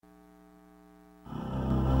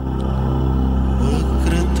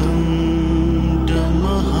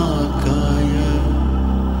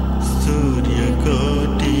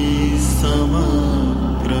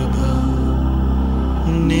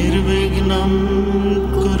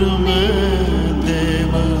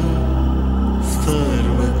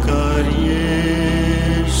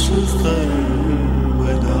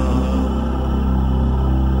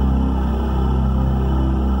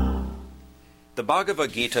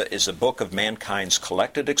Bhagavad Gita is a book of mankind's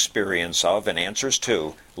collected experience of and answers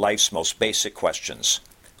to life's most basic questions.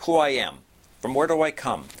 Who I am, from where do I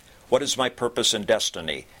come, what is my purpose and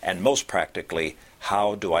destiny, and most practically,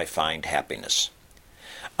 how do I find happiness?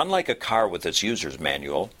 Unlike a car with its user's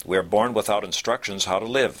manual, we are born without instructions how to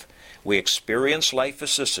live. We experience life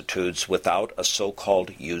vicissitudes without a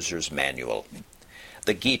so-called user's manual.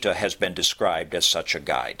 The Gita has been described as such a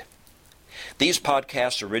guide. These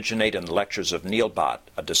podcasts originate in the lectures of Neil Bhatt,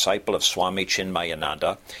 a disciple of Swami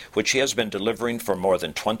Chinmayananda, which he has been delivering for more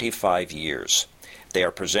than 25 years. They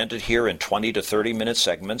are presented here in 20 to 30-minute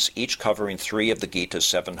segments, each covering 3 of the Gita's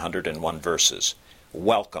 701 verses.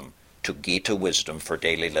 Welcome to Gita Wisdom for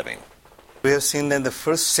Daily Living. We have seen that the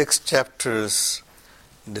first 6 chapters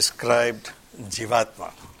described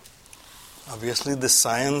Jivatma. Obviously, the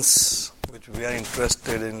science which we are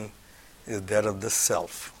interested in is that of the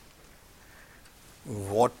self.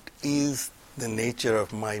 What is the nature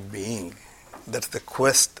of my being? That's the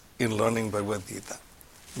quest in learning Bhagavad Gita.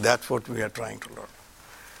 That's what we are trying to learn.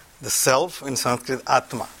 The self in Sanskrit,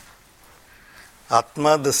 Atma.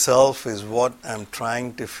 Atma, the self, is what I'm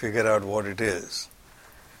trying to figure out what it is.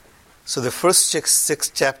 So the first 6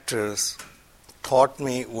 chapters taught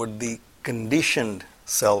me what the conditioned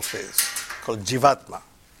self is, called Jivatma.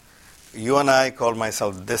 You and I call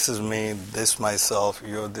myself, this is me, this myself,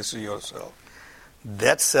 this is yourself.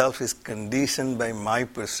 That self is conditioned by my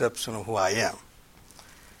perception of who I am.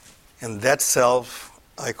 And that self,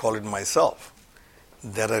 I call it myself.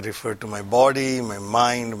 That I refer to my body, my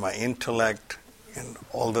mind, my intellect, and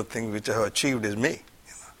all the things which I have achieved is me.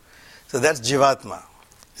 So that's Jivatma,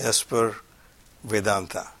 as per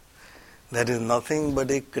Vedanta. That is nothing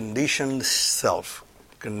but a conditioned self,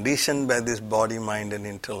 conditioned by this body, mind, and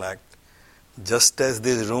intellect. Just as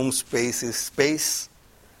this room space is space,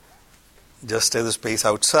 just as the space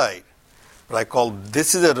outside. But I call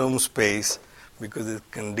this is a room space because it's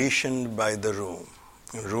conditioned by the room.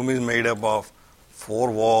 The room is made up of 4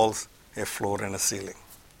 walls, a floor, and a ceiling.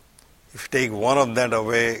 If you take one of that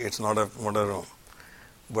away, it's not a room.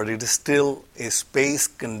 But it is still a space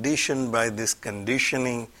conditioned by this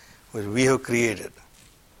conditioning which we have created.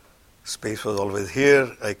 Space was always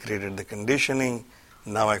here, I created the conditioning,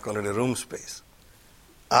 now I call it a room space.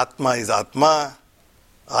 Atma is Atma,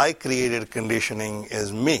 I created conditioning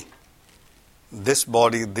as me. This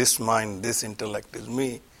body, this mind, this intellect is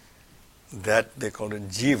me. That they call it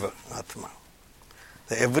Jiva, Atma.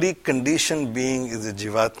 So every conditioned being is a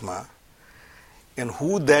Jivatma. And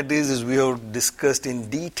who that is we have discussed in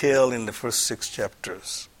detail in the first 6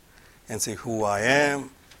 chapters. And say who I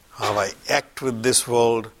am, how I act with this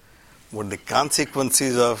world, what the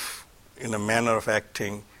consequences of in a manner of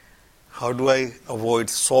acting, how do I avoid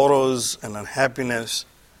sorrows and unhappiness.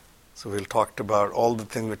 So we'll talk about all the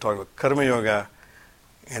things we talked about. Karma Yoga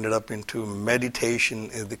ended up into meditation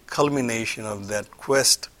is the culmination of that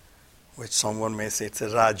quest, which someone may say it's a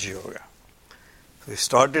Raj Yoga. So we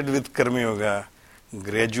started with Karma Yoga,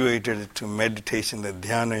 graduated to meditation, the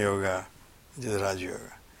Dhyana Yoga, which is Raj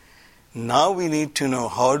Yoga. Now we need to know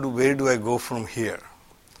where do I go from here?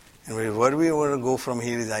 And where we want to go from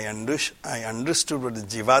here is I understood what the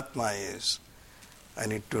Jivatma is. I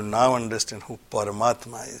need to now understand who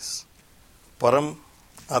Paramatma is. Param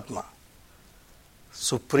Atma,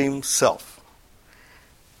 Supreme Self.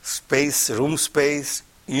 Space, room space,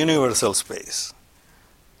 universal space.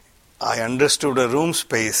 I understood a room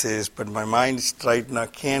space is, but my mind right now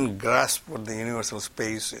can't grasp what the universal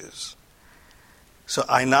space is. So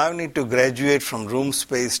I now need to graduate from room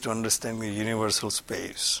space to understand the universal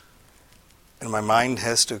space. And my mind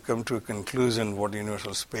has to come to a conclusion what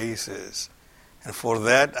universal space is. And for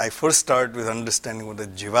that, I first start with understanding what the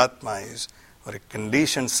Jivatma is, or a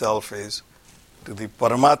conditioned self is, to the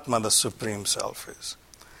Paramatma, the Supreme Self is.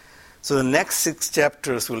 So the next 6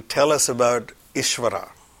 chapters will tell us about Ishvara,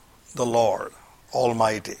 the Lord,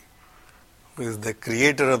 Almighty, who is the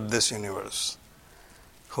creator of this universe,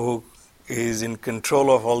 who is in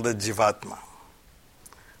control of all the Jivatma.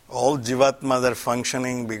 All Jivatmas are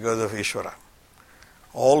functioning because of Ishvara.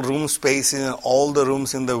 All room spaces and all the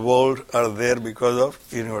rooms in the world are there because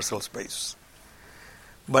of universal space.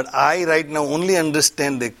 But I right now only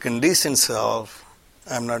understand the conditioned self.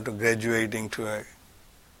 I'm not graduating to a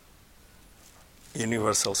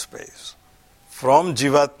universal space. From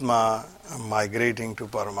Jivatma, I'm migrating to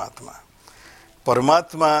Paramatma.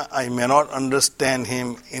 Paramatma, I may not understand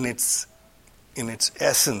him in its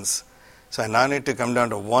essence. So I now need to come down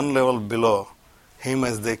to one level below him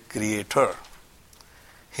as the creator.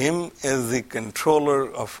 Him as the controller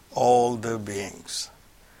of all the beings.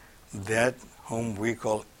 That whom we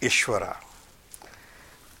call Ishvara.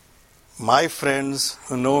 my friends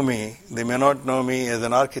who know me, they may not know me as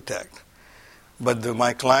an architect, but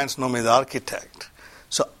my clients know me as architect.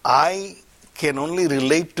 So I can only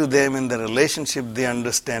relate to them in the relationship they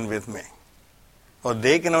understand with me. Or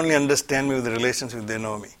they can only understand me with the relationship they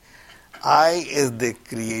know me. I, as the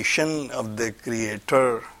creation of the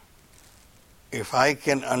Creator, if I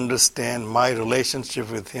can understand my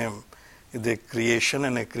relationship with Him, with a creation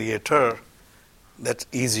and a Creator, that's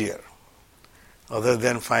easier, other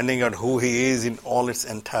than finding out who He is in all its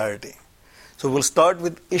entirety. So we'll start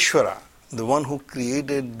with Ishvara, the one who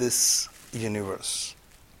created this universe,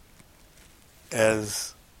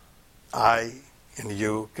 as I and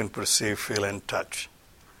you can perceive, feel and touch,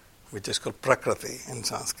 which is called Prakriti in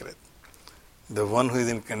Sanskrit. The one who is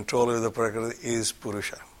in control of the Prakriti is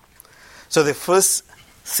Purusha. So the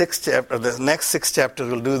next 6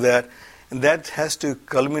 chapters will do that, and that has to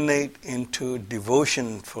culminate into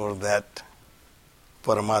devotion for that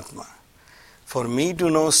Paramatma. For me to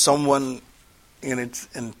know someone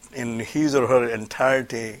in his or her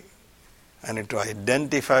entirety, I need to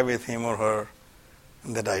identify with him or her,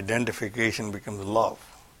 and that identification becomes love.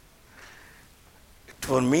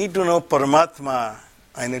 For me to know Paramatma,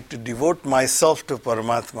 I need to devote myself to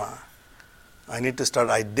Paramatma. I need to start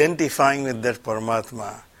identifying with that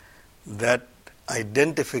Paramatma. That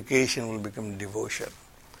identification will become devotion.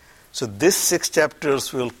 So these 6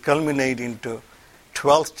 chapters will culminate into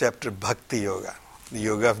 12th chapter, Bhakti Yoga, the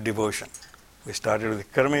yoga of devotion. We started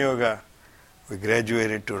with Karma Yoga, we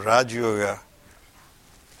graduated to Raj Yoga,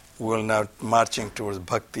 we're now marching towards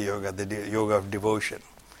Bhakti Yoga, the yoga of devotion.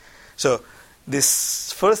 So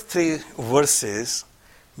these first 3 verses,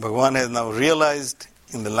 Bhagavan has now realized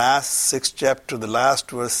in the last 6th chapter, the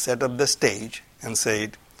last verse set up the stage and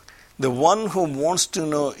said, the one who wants to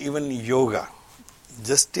know even yoga,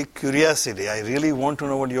 just a curiosity, I really want to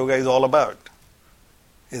know what yoga is all about,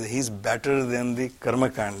 he's better than the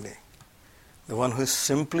Karmakandi, the one who is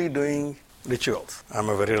simply doing rituals. I'm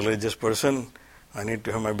a very religious person, I need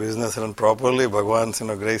to have my business run properly, Bhagavan's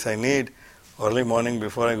grace I need. Early morning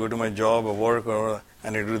before I go to my job or work, or I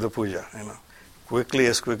need to do the puja.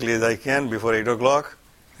 As quickly as I can, before 8 o'clock,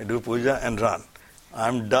 I do puja and run.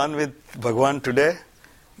 I'm done with Bhagavan today,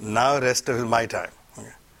 now rest of my time.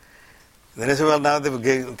 Okay. Then I say, well, now the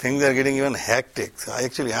things are getting even hectic. So I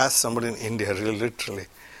actually asked somebody in India, really literally,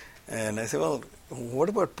 and I said, well, what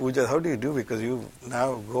about puja? How do you do? Because you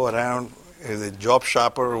now go around as a job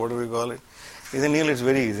shopper, or what do we call it? He said, Neil, it's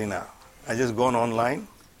very easy now. I just go online,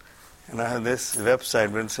 and I have this website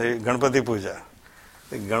where it says Ganpati Puja.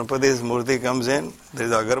 The Ganpati's murti comes in, there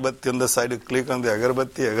is agarbatti on the side, you click on the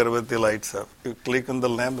agarbatti lights up. You click on the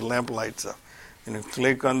lamp lights up. And you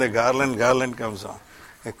click on the garland comes on.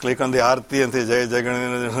 You click on the arti and say Jai Jai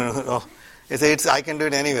Ganesh. I can do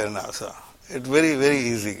it anywhere now, so it's very, very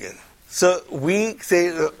easy. So we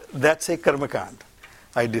say that's a karmakand.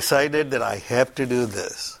 I decided that I have to do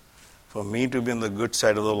this for me to be on the good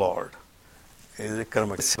side of the Lord. It is a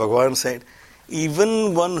karma. Bhagavan said,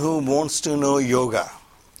 even one who wants to know yoga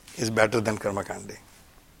is better than Karmakandi.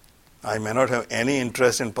 I may not have any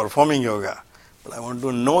interest in performing yoga, but I want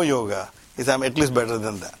to know yoga, I'm at least better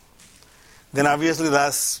than that. Then obviously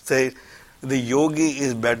last say the yogi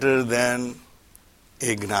is better than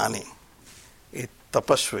a gnani, a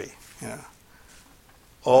tapasvi,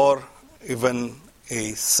 or even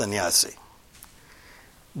a sannyasi.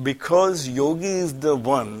 Because yogi is the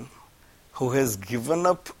one who has given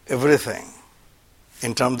up everything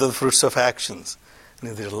in terms of the fruits of actions and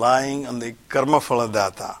is relying on the karma phala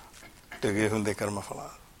data to give him the karma phala.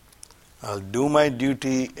 I'll do my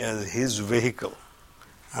duty as his vehicle.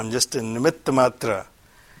 I'm just a nimitta matra.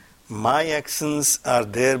 My actions are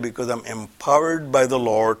there because I'm empowered by the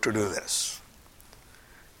Lord to do this.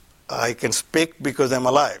 I can speak because I'm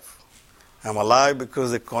alive. I'm alive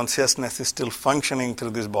because the consciousness is still functioning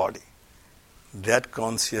through this body. That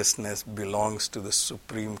consciousness belongs to the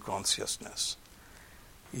Supreme Consciousness.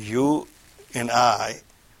 You and I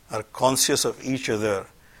are conscious of each other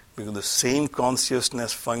because the same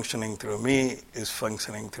consciousness functioning through me is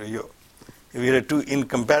functioning through you. If we had 2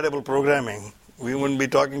 incompatible programming, we wouldn't be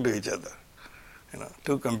talking to each other.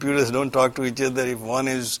 2 computers don't talk to each other. If one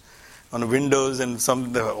is on Windows and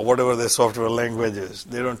whatever the software language is,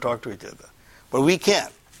 they don't talk to each other. But we can,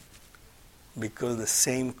 because the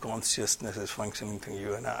same consciousness is functioning through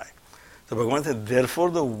you and I. So Bhagavan said, therefore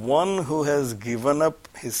the one who has given up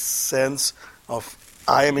his sense of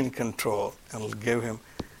I am in control and will give him,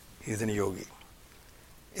 he's a yogi.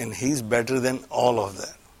 And he's better than all of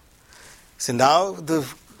that. So now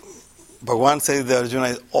Bhagavan says that Arjuna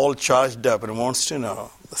is all charged up and wants to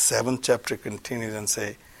know. The 7th chapter continues and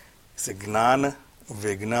say, it's a gnana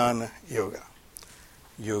Vijnana Yoga.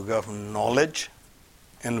 Yoga of knowledge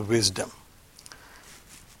and wisdom.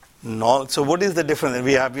 So what is the difference?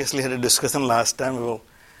 We obviously had a discussion last time.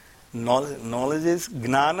 Knowledge is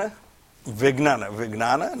gnana, vijnana.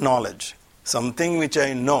 Vijnana, knowledge. Something which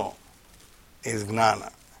I know is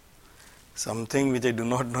gnana. Something which I do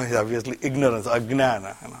not know is obviously ignorance,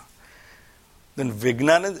 ajnana. Then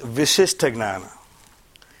vijnana is vishishta gnana.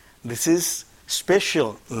 This is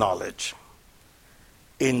special knowledge.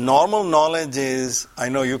 A normal knowledge is, I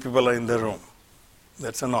know you people are in the room.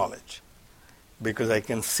 That's a knowledge. Because I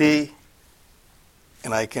can see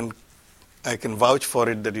and I can vouch for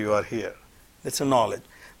it that you are here. That's a knowledge.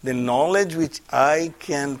 The knowledge which I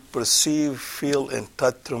can perceive, feel, and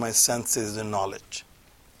touch through my senses is the knowledge.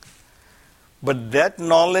 But that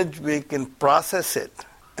knowledge, we can process it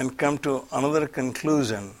and come to another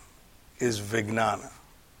conclusion, is Vijnana.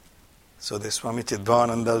 So the Swami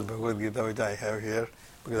Chidvananda's Bhagavad Gita, which I have here,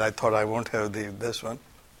 because I thought I won't have this one,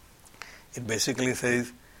 it basically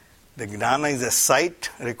says the Gnana is a sight,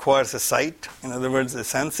 requires a sight. In other words, the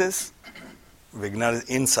senses. Vijnana is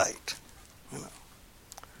insight.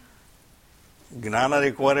 Gnana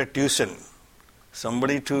requires a tuition.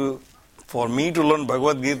 For me to learn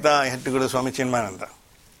Bhagavad Gita, I had to go to Swami Chinmayananda.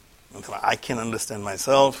 I can understand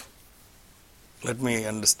myself. Let me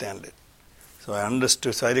understand it. So I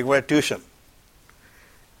understood. So I require tuition.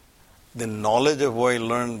 The knowledge of what I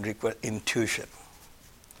learned requires intuition.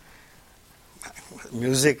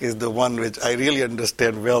 Music is the one which I really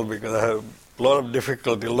understand well because I have a lot of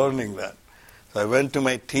difficulty learning that. So I went to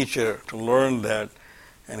my teacher to learn that,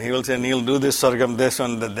 and he will say, Neil, do this sargam, this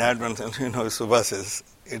one, that one. Subhas says,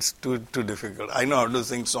 it's too difficult. I know how to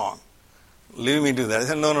sing song. Leave me to that. I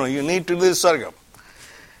said, no, you need to do this sargam.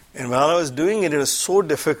 And while I was doing it, it was so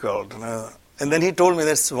difficult. And then he told me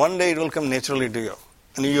that one day it will come naturally to you.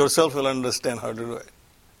 And you yourself will understand how to do it.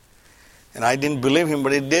 And I didn't believe him,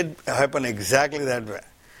 but it did happen exactly that way.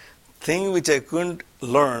 Thing which I couldn't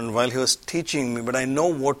learn while he was teaching me, but I know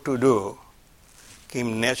what to do,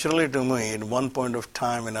 came naturally to me at one point of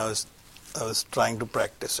time when I was trying to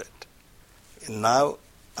practice it. And now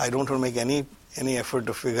I don't want to make any effort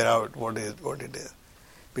to figure out what it is.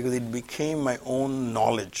 Because it became my own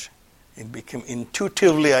knowledge. It became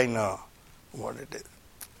intuitively I know what it is.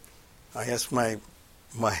 I asked my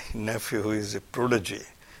nephew, who is a prodigy,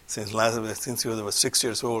 since he was about 6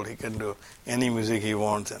 years old, he can do any music he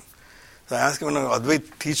wants. And so I asked him,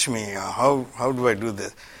 Advait, teach me, how do I do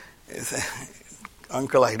this? He said,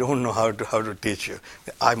 Uncle, I don't know how to teach you.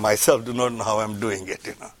 I myself do not know how I'm doing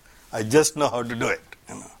it, I just know how to do it,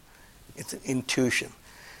 It's an intuition.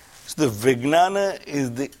 So the Vijnana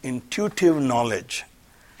is the intuitive knowledge.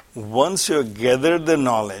 Once you have gathered the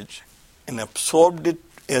knowledge and absorbed it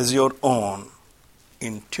as your own,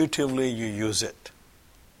 intuitively you use it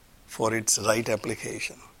for its right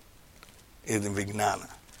application. Is the Vijnana.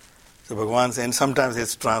 So Bhagavan says, and sometimes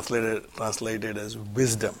it's translated as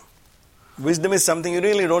wisdom. Wisdom is something you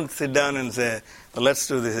really don't sit down and say, well, let's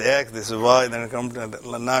do this X, this Y, then come to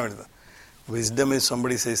that. Wisdom is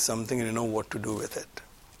somebody says something and you know what to do with it.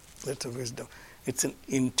 That's a wisdom. It's an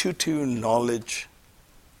intuitive knowledge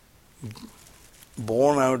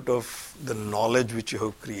born out of the knowledge which you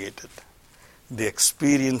have created, the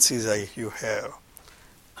experiences you have.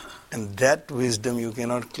 And that wisdom you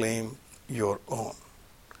cannot claim your own.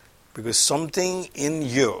 Because something in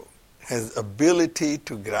you has ability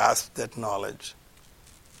to grasp that knowledge.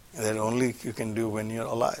 And that only you can do when you're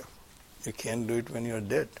alive. You can't do it when you're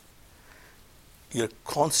dead. You're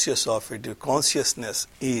conscious of it. Your consciousness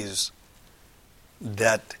is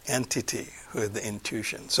that entity who is the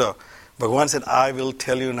intuition. So, Bhagavan said, I will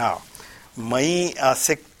tell you now. Mai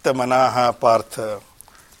asikta manaha partha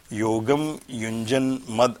yogam yunjan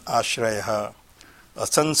mad ashrayaha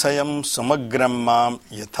asansayam samagram mam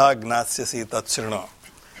yatha gnasyasi tatsrino.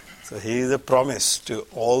 So he is a promise to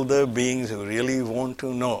all the beings who really want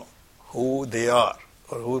to know who they are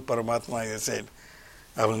or who Paramatma has said.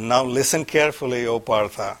 I will now listen carefully, O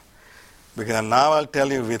Partha, because now I'll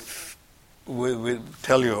tell you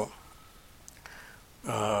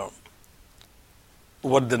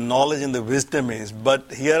what the knowledge and the wisdom is.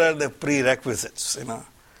 But here are the prerequisites,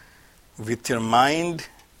 with your mind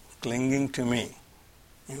clinging to me,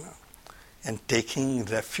 and taking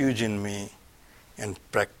refuge in me, and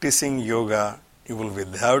practicing yoga, you will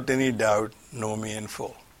without any doubt know me in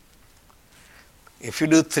full. If you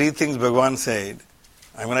do three things Bhagavan said,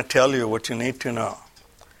 I'm going to tell you what you need to know.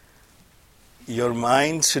 Your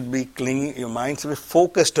mind should be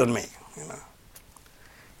focused on me.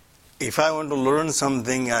 If I want to learn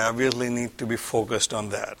something, I obviously need to be focused on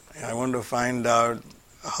that. I want to find out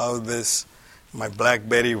how this my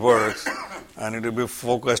BlackBerry works, I need to be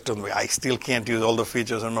focused on I still can't use all the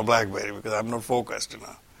features on my BlackBerry because I'm not focused.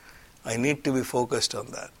 I need to be focused on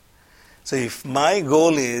that. So if my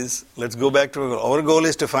goal is, let's go back to our goal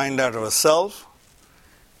is to find out ourselves.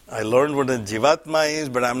 I learned what a Jivatma is,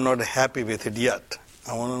 but I'm not happy with it yet.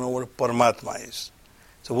 I want to know what Paramatma is.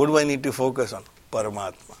 So what do I need to focus on?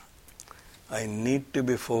 Paramatma. I need to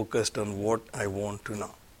be focused on what I want to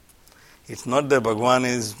know. It's not that Bhagavan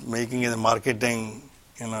is making a marketing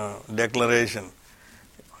declaration.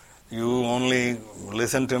 You only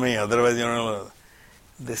listen to me, otherwise you don't know.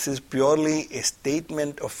 This is purely a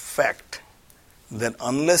statement of fact that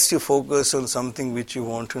unless you focus on something which you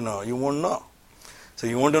want to know, you won't know. So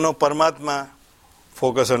you want to know Paramatma,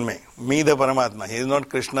 focus on me. Me the Paramatma. He is not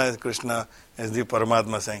Krishna as the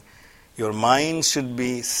Paramatma saying. Your mind should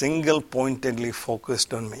be single-pointedly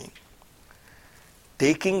focused on me.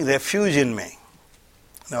 Taking refuge in me.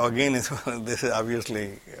 Now again, this is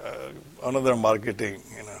obviously another marketing,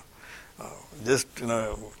 just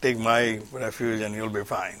take my refuge and you'll be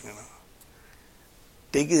fine.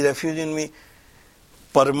 Taking refuge in me.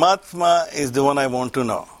 Paramatma is the one I want to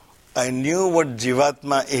know. I knew what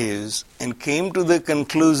Jivatma is and came to the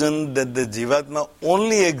conclusion that the Jivatma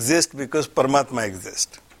only exists because Paramatma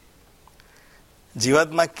exists.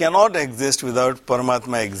 Jivatma cannot exist without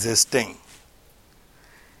Paramatma existing.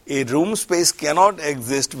 A room space cannot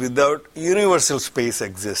exist without universal space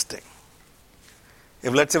existing.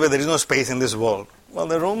 If let's say there is no space in this world, well,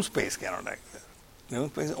 the room space cannot exist. The room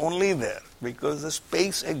space is only there because the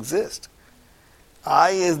space exists.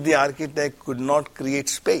 I, as the architect, could not create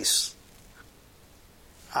space.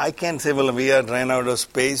 I can't say, well, we have ran out of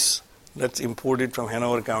space, let's import it from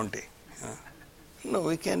Hanover County. No,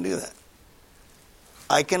 we can't do that.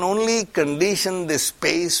 I can only condition the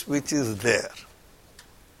space which is there.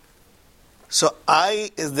 So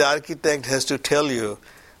I, as the architect, has to tell you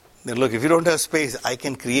that, look, if you don't have space, I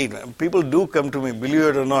can create. People do come to me, believe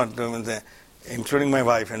it or not, and say, including my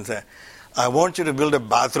wife, and say, I want you to build a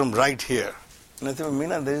bathroom right here. And I say, well,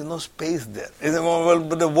 Meena, there is no space there. I say, well,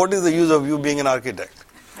 but what is the use of you being an architect?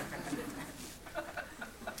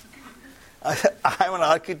 I'm an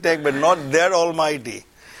architect, but not that almighty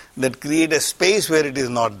that create a space where it is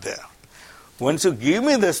not there. Once you give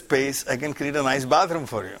me the space, I can create a nice bathroom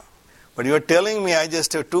for you. But you are telling me I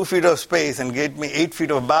just have 2 feet of space and get me 8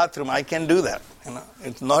 feet of bathroom, I can do that.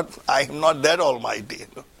 It's not, I'm not that almighty.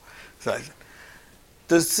 So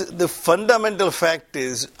the fundamental fact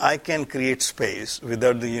is I can create space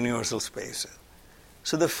without the universal space.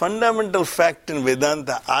 So the fundamental fact in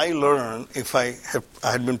Vedanta I learned, if I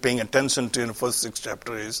had been paying attention to in the first 6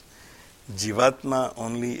 chapters, is Jivatma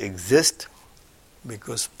only exists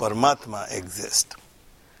because Paramatma exists.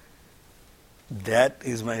 That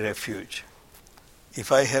is my refuge.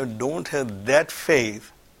 If I don't have that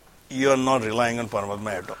faith, you are not relying on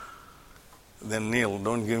Paramatma at all. Then Neil,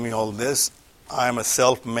 don't give me all this. I am a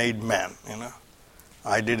self-made man.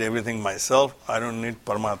 I did everything myself. I don't need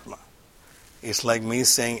Paramatma. It's like me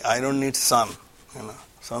saying, I don't need sun.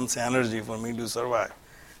 Sun's energy for me to survive.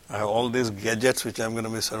 I have all these gadgets which I'm going to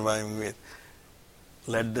be surviving with.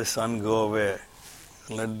 Let the sun go away.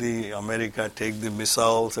 Let the America take the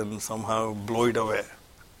missiles and somehow blow it away.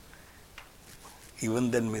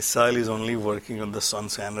 Even that missile is only working on the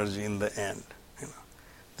sun's energy in the end.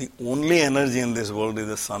 The only energy in this world is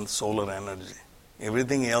the sun's solar energy.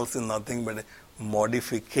 Everything else is nothing but a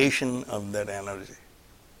modification of that energy.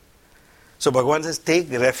 So Bhagavan says, take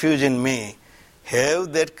refuge in me.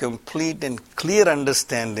 Have that complete and clear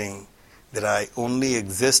understanding that I only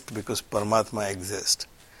exist because Paramatma exists.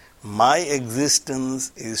 My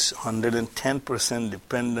existence is 110%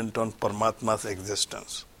 dependent on Paramatma's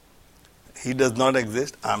existence. He does not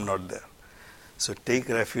exist, I am not there. So take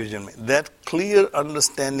refuge in me. That clear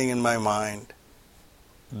understanding in my mind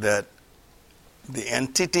that the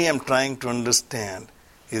entity I am trying to understand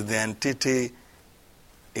is the entity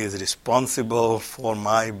is responsible for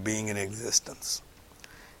my being in existence.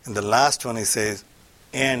 And the last one he says,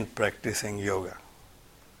 and practicing yoga.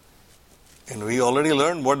 And we already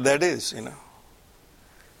learned what that is,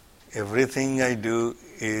 Everything I do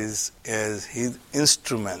is as his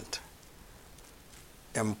instrument,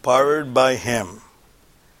 empowered by him.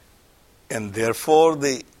 And therefore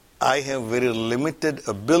I have very limited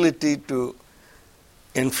ability to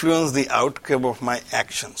influence the outcome of my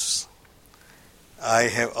actions. I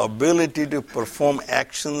have ability to perform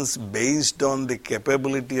actions based on the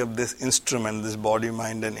capability of this instrument, this body,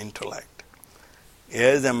 mind and intellect.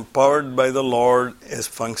 As empowered by the Lord, as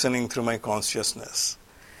functioning through my consciousness.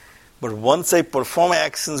 But once I perform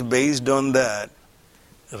actions based on that,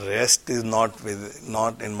 rest is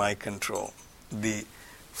not in my control. The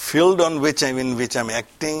field on which in which I'm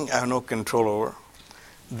acting, I have no control over.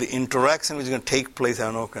 The interaction which is going to take place, I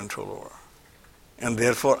have no control over. And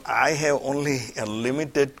therefore, I have only a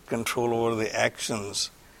limited control over the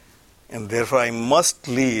actions. And therefore, I must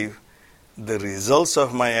leave the results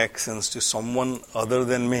of my actions to someone other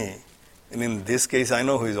than me. And in this case, I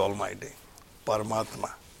know who is Almighty,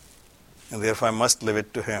 Paramatma. And therefore, I must leave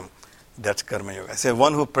it to Him. That's Karma Yoga. I say,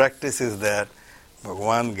 one who practices that,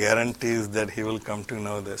 Bhagavan guarantees that he will come to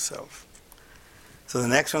know the self. So the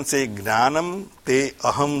next one says, Gnanam te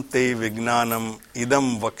aham te vignanam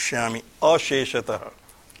idam vakshyami asheshataha.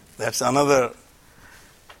 That's another,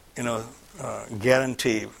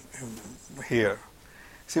 guarantee here.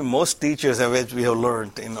 See, most teachers, which we have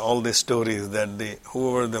learned in all these stories, that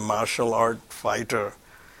whoever the martial art fighter,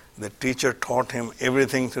 the teacher taught him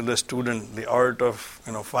everything to the student, the art of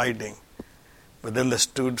fighting. But then the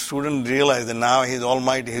student realized that now he's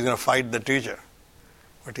almighty, he's going to fight the teacher.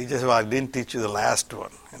 But teacher said, well, I didn't teach you the last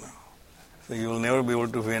one, so you will never be able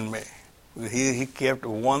to win me. He kept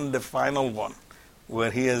the final one,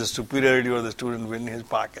 where he has a superiority over the student within his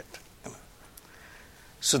pocket.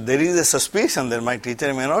 So there is a suspicion that my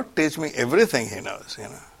teacher may not teach me everything he knows,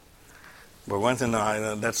 But once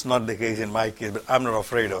no, that's not the case in my case, but I'm not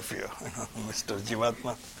afraid of you, Mr.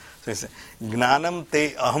 Jivatma. So he said, Gnanam te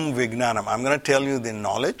aham vignanam. I'm going to tell you the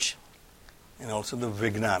knowledge and also the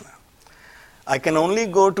vignana. I can only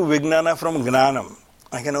go to vignana from gnanam.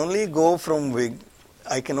 I can only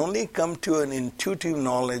come to an intuitive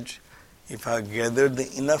knowledge if I gather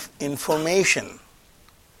enough information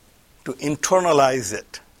to internalize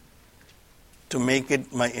it, to make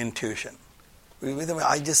it my intuition.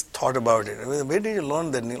 I just thought about it. Where did you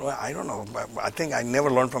learn that? I don't know. I think I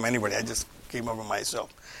never learned from anybody. I just came up with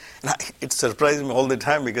myself. And it surprises me all the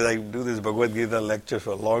time because I do this Bhagavad Gita lecture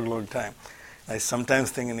for a long, long time. I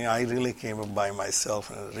sometimes think, I really came up by myself,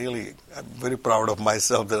 and I'm very proud of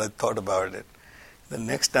myself that I thought about it. The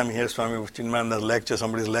next time I hear Swami Chinmayananda's lecture,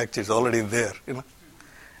 somebody's lecture is already there,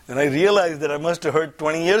 And I realized that I must have heard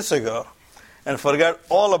 20 years ago and forgot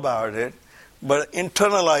all about it, but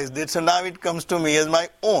internalized it, so now it comes to me as my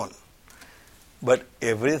own. But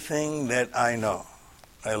everything that I know,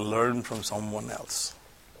 I learned from someone else.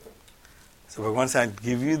 So Bhagavan said, I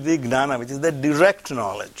give you the gnana, which is the direct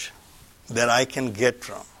knowledge that I can get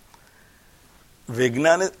from.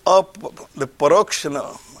 Vijnana is the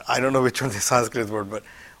parokshana, I don't know which one is the Sanskrit word, but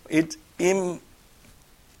it's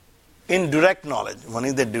indirect knowledge. One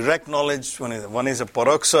is the direct knowledge, one is a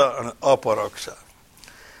paroksha and aparoksha.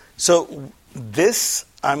 So this,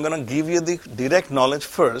 I'm going to give you the direct knowledge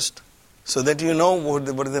first, so that you know what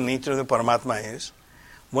the nature of the Paramatma is.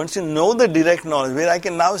 Once you know the direct knowledge, where I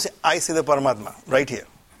can now say, I see the Paramatma, right here.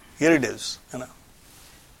 Here it is.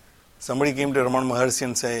 Somebody came to Ramana Maharshi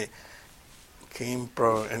and say,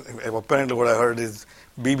 apparently what I heard is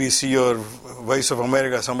BBC or Voice of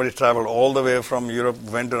America, somebody traveled all the way from Europe,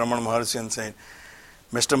 went to Ramana Maharshi and said,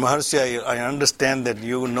 Mr. Maharshi, I understand that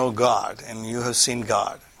you know God and you have seen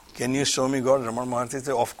God. Can you show me God? Ramana Maharshi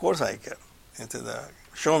said, of course I can. He said,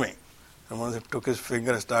 show me. Ramana took his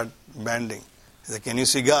finger and started bending. He said, can you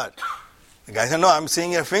see God? The guy said, no, I'm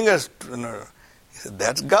seeing your fingers. He said,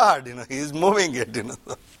 that's God, He is moving it,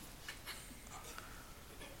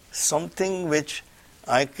 Something which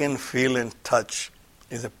I can feel and touch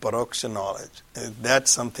is a paroksha knowledge. That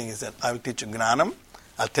something is that I will teach you gnanam.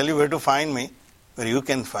 I'll tell you where to find me, where you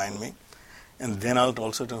can find me. And then I'll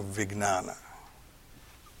also do vijnana,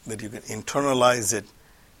 that you can internalize it,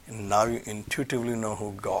 and now you intuitively know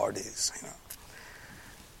who God is.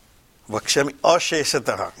 Vakshami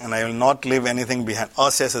asheshataha, and I will not leave anything behind.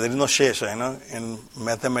 Ashesha, there is no shesha, In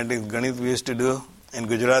mathematics, Ganit we used to do, in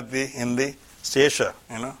Gujarati, Hindi, shesha,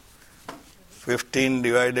 15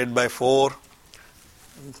 divided by 4,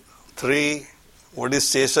 3, what is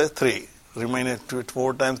shesha? 3. Remaining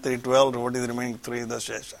 4 times 3, 12, what is remaining 3? The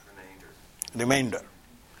shesha. Remainder.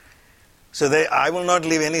 So I will not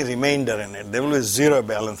leave any remainder in it. There will be zero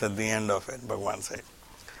balance at the end of it, Bhagavan said.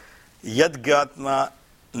 Yad gatma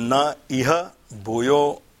na iha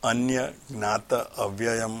bhuyo anya gnata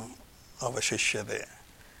avyayam avashishyate.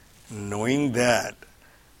 Knowing that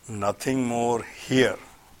nothing more here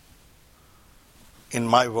in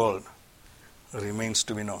my world remains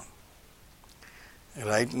to be known.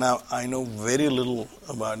 Right now, I know very little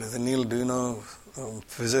about it. Neil, do you know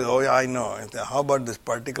physics? Oh, yeah, I know. How about this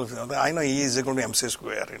particle physics? I know E is equal to mc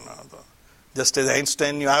square. Just as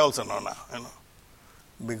Einstein knew, I also know now.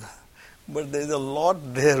 But there is a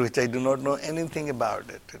lot there which I do not know anything about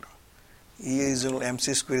it. E is equal to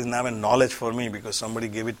mc square is now a knowledge for me because somebody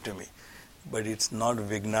gave it to me. But it's not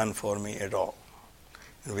Vignan for me at all.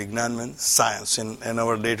 Vignan means science, in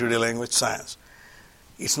our day-to-day language, science.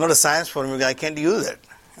 It's not a science for me, I can't use it.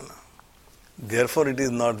 Therefore, it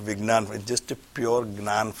is not Vignan, it's just a pure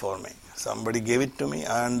Gnan for me. Somebody gave it to me,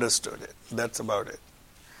 I understood it. That's about it.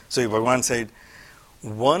 So Bhagavan said,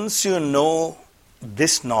 once you know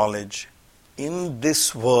this knowledge in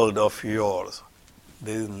this world of yours,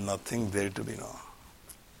 there is nothing there to be known.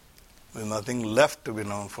 There is nothing left to be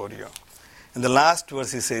known for you. In the last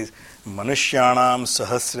verse he says, Manushyanam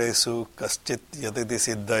sahasresu kaschit yatiti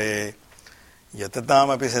siddhaye yatatam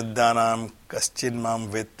api siddhanam kaschin mam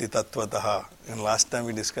vetti tattvataha. And last time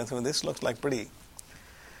we discussed, this looks like pretty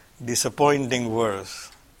disappointing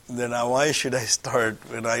verse. Then why should I start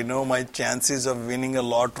when I know my chances of winning a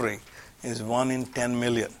lottery is 1 in 10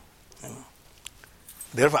 million?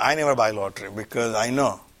 Therefore, I never buy lottery because I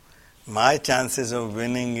know my chances of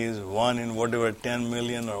winning is 1 in whatever 10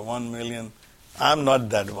 million or 1 million. I'm not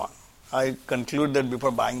that one. I conclude that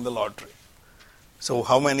before buying the lottery. So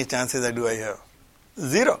how many chances do I have?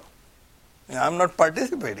 0. I'm not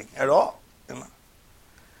participating at all.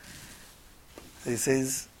 He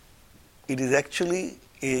says, it is actually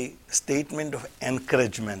a statement of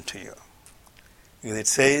encouragement to you. Because it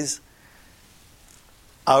says,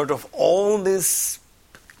 out of all these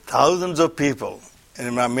thousands of people,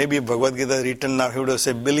 and maybe Bhagavad Gita written now, he would have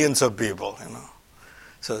said billions of people,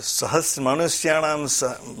 So, manushyanam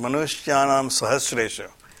sahasresha.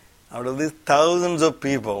 Out of these thousands of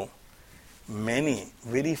people, many,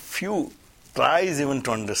 very few, tries even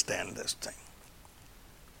to understand this thing.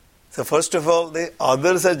 So first of all, the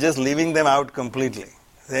others are just leaving them out completely,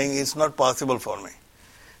 saying it's not possible for me.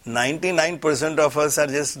 99% of us are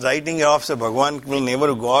just writing off, so God will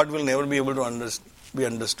never be able to be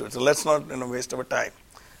understood. So let's not waste our time.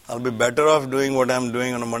 I'll be better off doing what I'm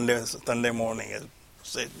doing on a Monday, Sunday morning, as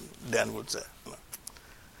Dan would say.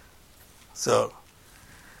 So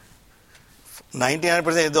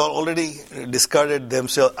 99% is already discarded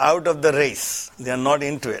themselves out of the race. They are not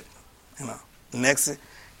into it. Next,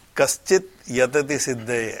 kaschit yatati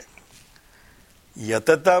siddhaya.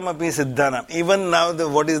 Yatatam api siddhanam. Even now,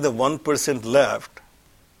 what is the 1% left?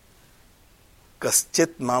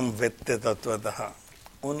 Kaschit mam vette tattvataha.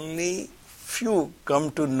 Only few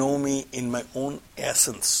come to know me in my own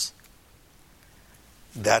essence.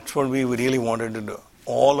 That's what we really wanted to do.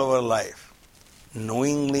 All our life,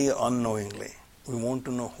 knowingly, unknowingly, we want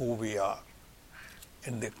to know who we are.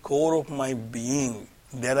 At the core of my being,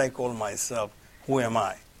 that I call myself, who am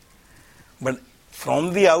I? But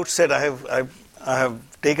from the outset, I have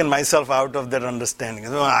taken myself out of that understanding.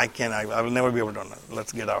 So I will never be able to understand.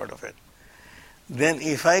 Let's get out of it. Then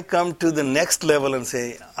if I come to the next level and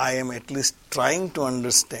say, I am at least trying to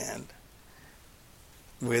understand,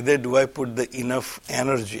 whether do I put the enough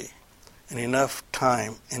energy and enough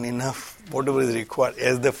time and enough whatever is required,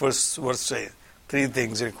 as the first verse says, 3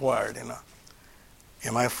 things required,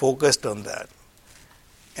 Am I focused on that?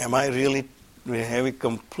 Am I really having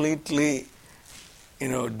completely,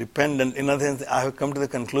 dependent? In other words, I have come to the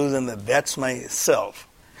conclusion that that's myself.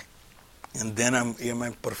 And then am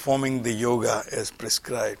I performing the yoga as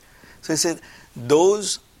prescribed? So he said,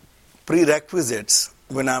 those prerequisites,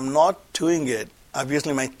 when I'm not doing it,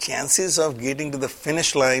 obviously my chances of getting to the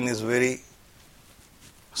finish line is very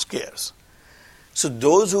scarce. So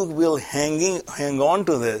those who will hang on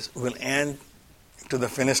to this will end to the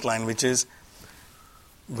finish line, which is,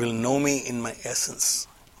 will know me in my essence.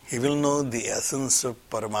 He will know the essence of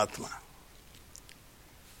Paramatma.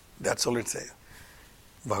 That's all it says.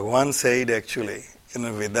 Bhagavan said actually,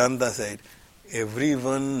 Vedanta said,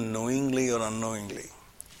 everyone knowingly or unknowingly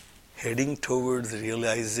heading towards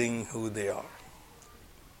realizing who they are.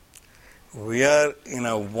 We are in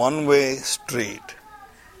a one-way street,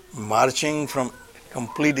 marching from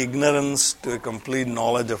complete ignorance to a complete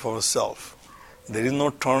knowledge of ourselves. There is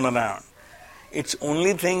no turnaround. Its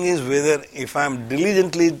only thing is whether if I am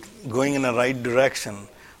diligently going in a right direction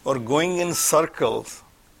or going in circles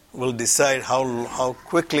will decide how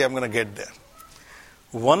quickly I'm going to get there.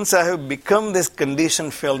 Once I have become this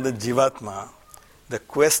condition filled the Jivatma, the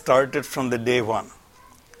quest started from the day one.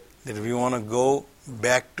 That we want to go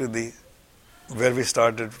back to where we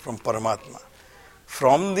started from Paramatma.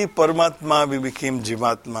 From the Paramatma we became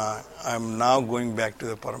Jivatma. I am now going back to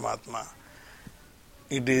the Paramatma.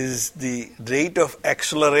 It is the rate of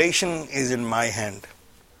acceleration is in my hand.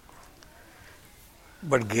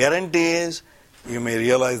 But guarantee is, you may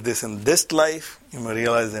realize this in this life, you may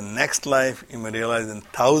realize in next life, you may realize in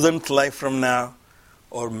 1000th life from now,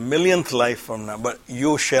 or 1,000,000th life from now, but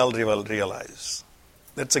you shall realize.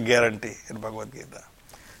 That's a guarantee in Bhagavad Gita.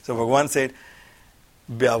 So Bhagavan said,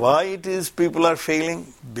 why it is people are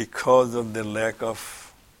failing? Because of the lack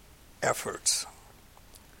of efforts.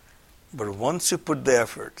 But once you put the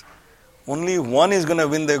effort, only one is going to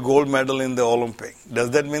win the gold medal in the Olympic.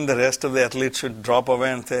 Does that mean the rest of the athletes should drop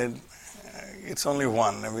away and say, it's only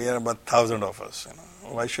one, we are about 1,000 of us,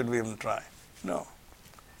 why should we even try? No.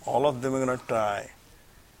 All of them are going to try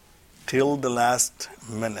till the last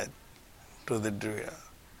minute to the degree.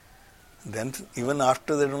 Then even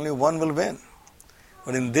after that only one will win.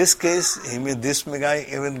 But in this case, this guy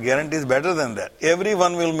even guarantees better than that.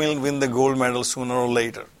 Everyone will win the gold medal sooner or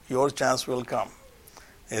later. Your chance will come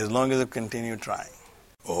as long as you continue trying.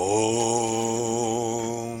 Om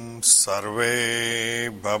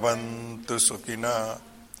Sarve Bhavantu Sukhina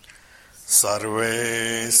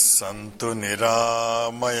Sarve Santu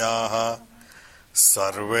Niramayaha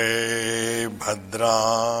Sarve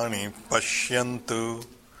Bhadrani Pashyantu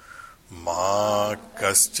Ma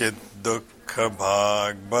Kaschid Dukkha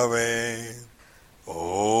Bhag Bhave. Om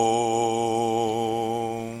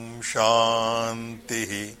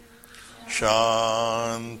Shantihi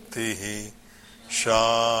Shantihi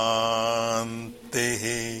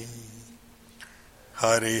Shantihi.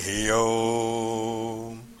 Harihi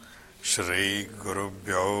Om. Shri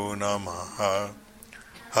Gurubhyo Namaha.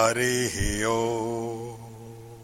 Harihi Om.